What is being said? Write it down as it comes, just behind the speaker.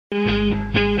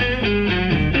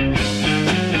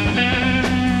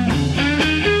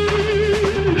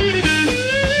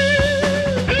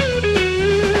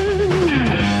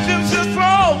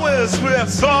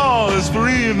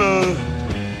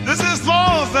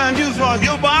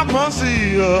you by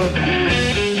mercy.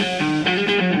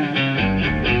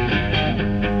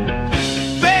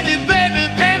 Baby, baby,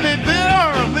 baby,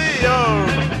 bury me.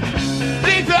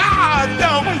 Deep I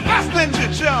don't listening to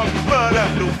jump, but I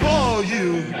do for you.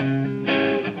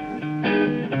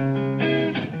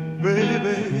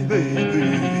 Baby, baby,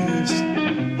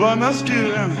 but my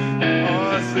skin,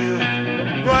 oh, I feel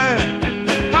right.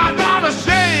 I'm not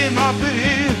ashamed of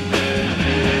it.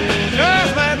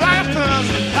 Just that life turns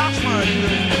and touch my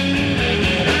head.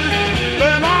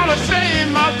 I'm not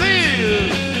ashamed of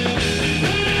it.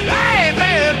 Baby,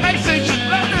 it makes it just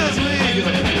bless me.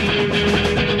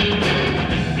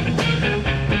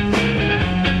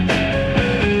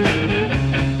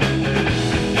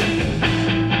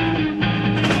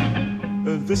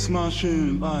 If this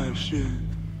machine life shit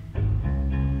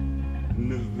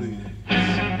never leaves.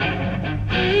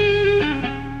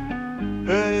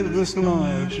 Hey, this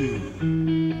life shit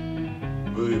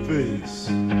with your face.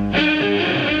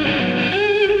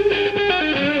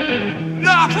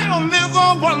 Nothing lives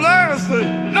on for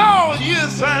lasting. No,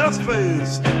 yes, has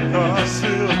face. I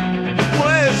still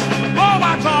place. Oh,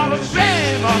 I call a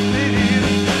shame of me.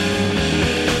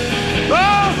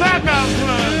 Oh, that man's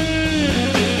blood.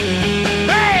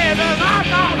 Hey, there's not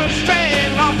a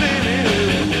shame of me.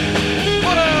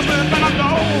 What else is gonna go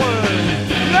away?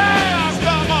 Yeah,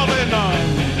 stop all the night.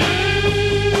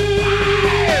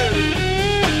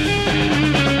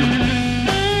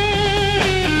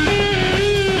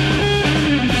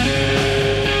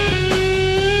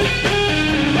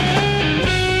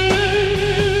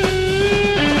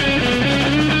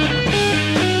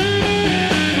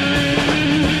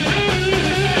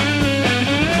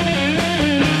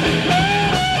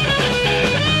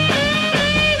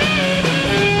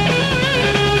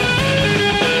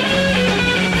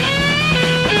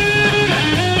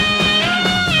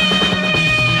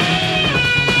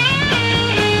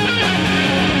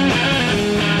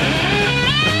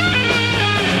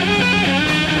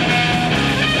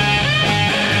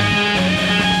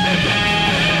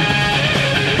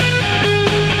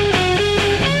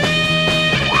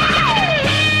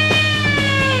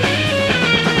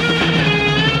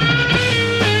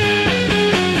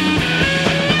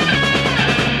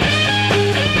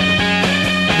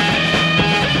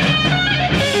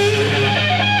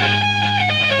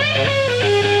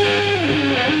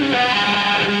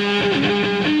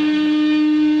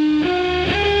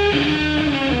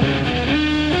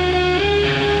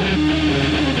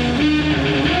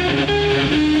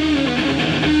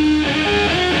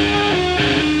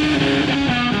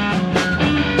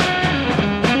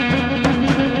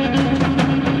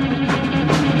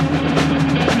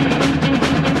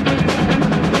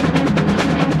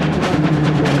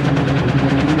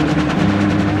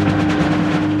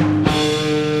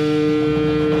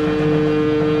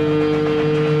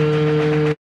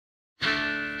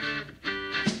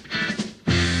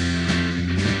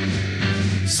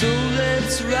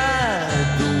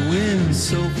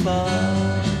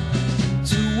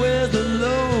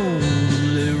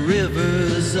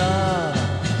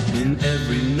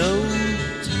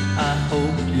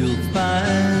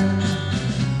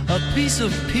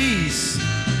 Of peace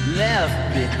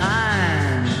left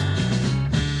behind.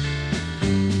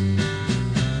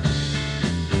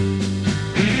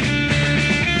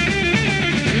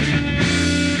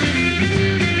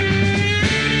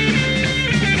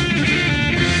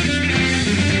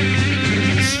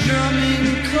 Strumming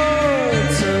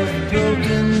chords of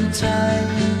broken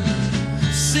time,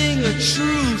 sing a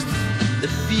truth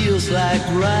that feels like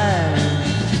rhyme.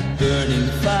 Burning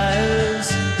fires,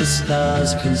 the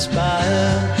stars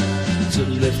conspire to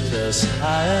lift us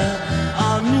higher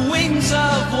on wings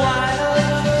of wire.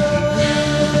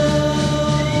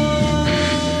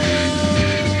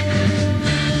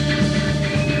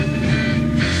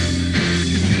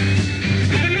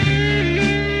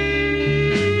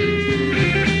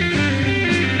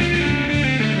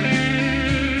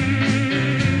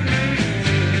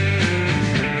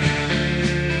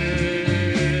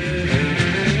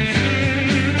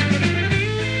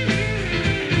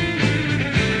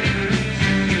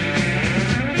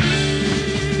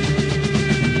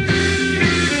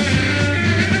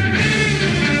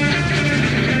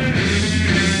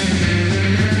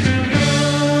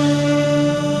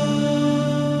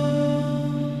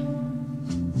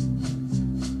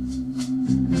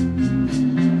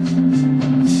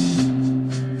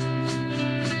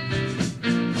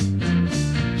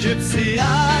 Gypsy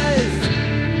eyes,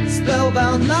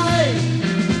 spellbound night,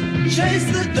 chase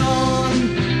the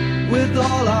dawn with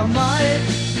all our might.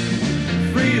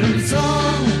 Freedom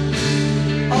song,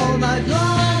 all night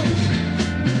long,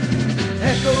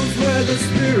 echoes where the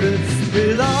spirits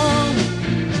belong.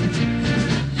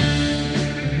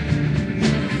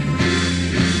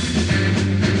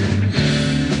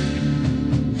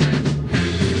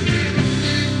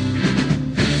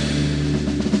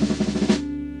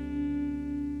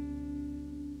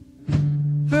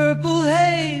 Purple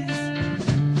haze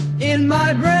in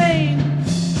my brain,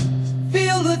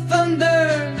 feel the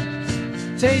thunder,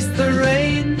 taste the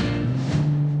rain.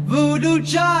 Voodoo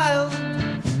child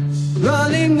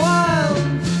running wild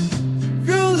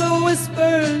through the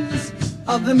whispers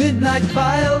of the midnight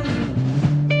file.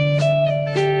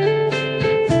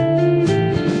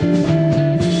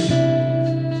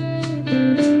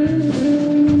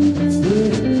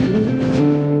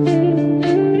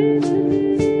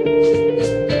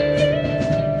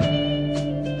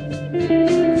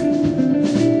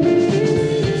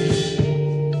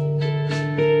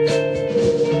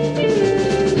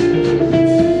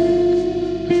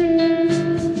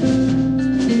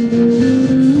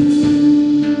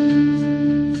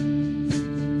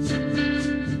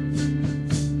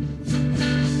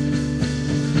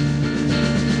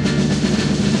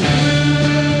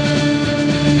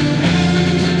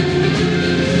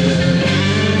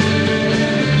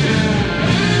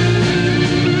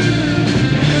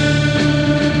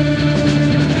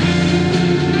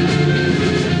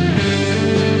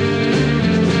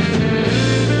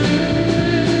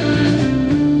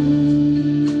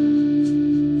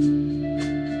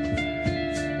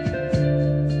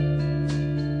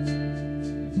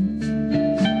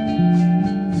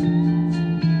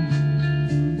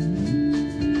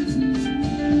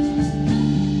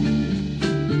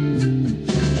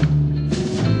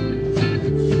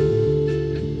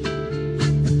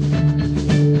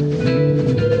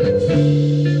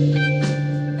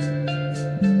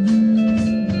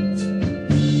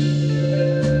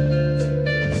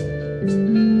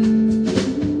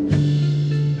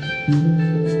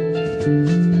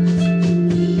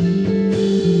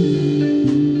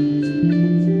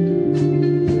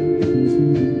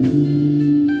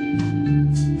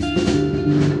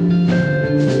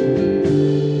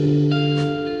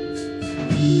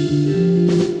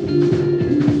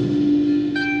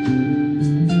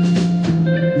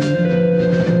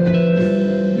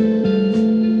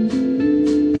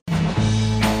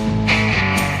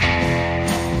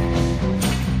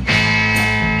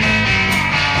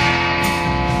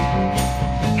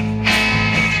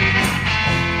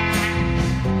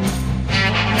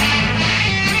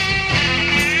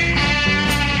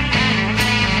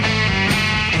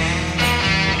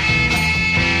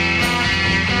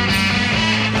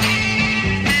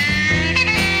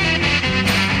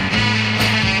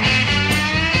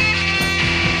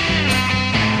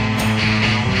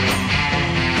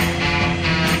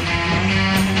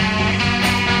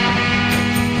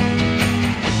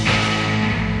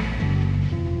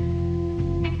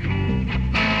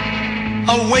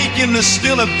 Awake in the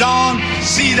still of dawn,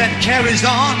 sea that carries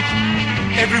on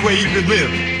every way you could live.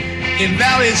 In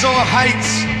valleys or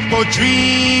heights, for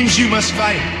dreams you must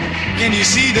fight. Can you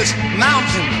see this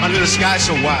mountain under the sky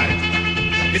so wide?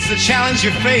 It's the challenge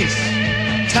you face,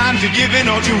 time to give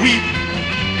in or to weep.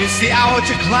 It's the hour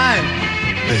to climb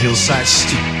the hillside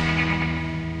steep.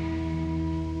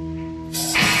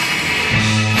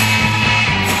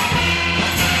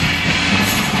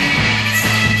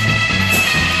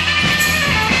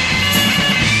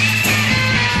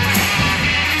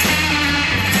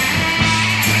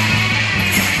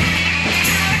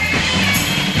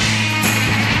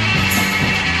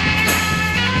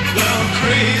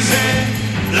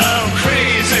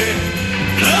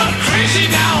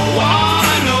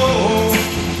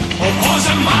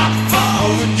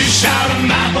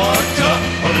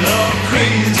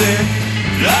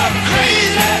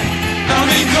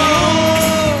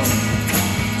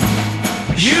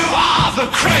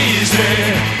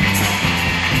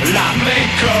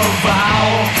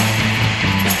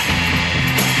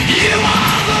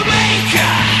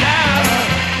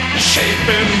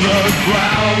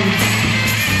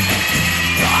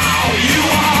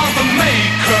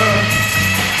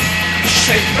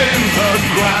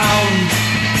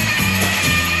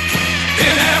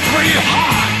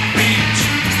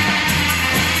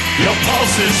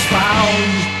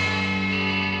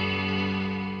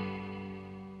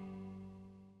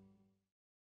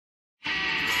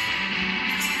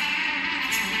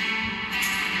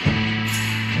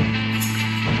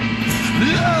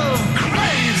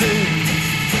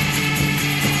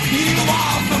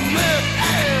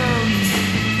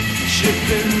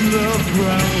 Shaping the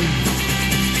ground.